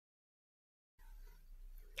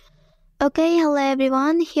Okay, hello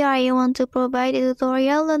everyone. Here I want to provide a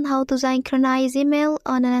tutorial on how to synchronize email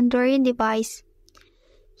on an Android device.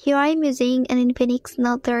 Here I am using an Infinix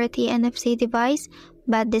Note 30 NFC device,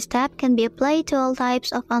 but this step can be applied to all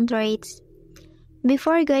types of Androids.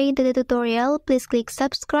 Before going to the tutorial, please click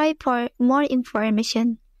subscribe for more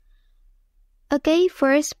information. Okay,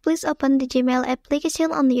 first please open the Gmail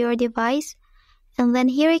application on your device, and then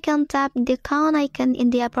here you can tap the account icon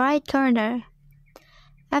in the upper right corner.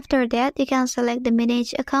 After that, you can select the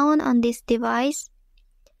Manage account on this device.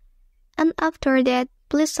 And after that,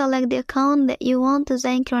 please select the account that you want to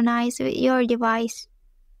synchronize with your device.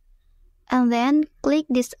 And then click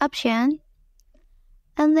this option.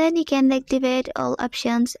 And then you can activate all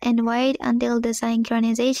options and wait until the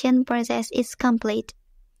synchronization process is complete.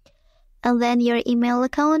 And then your email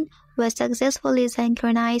account was successfully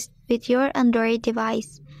synchronized with your Android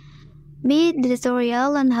device. Meet the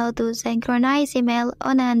tutorial on how to synchronize email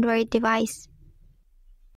on an Android device.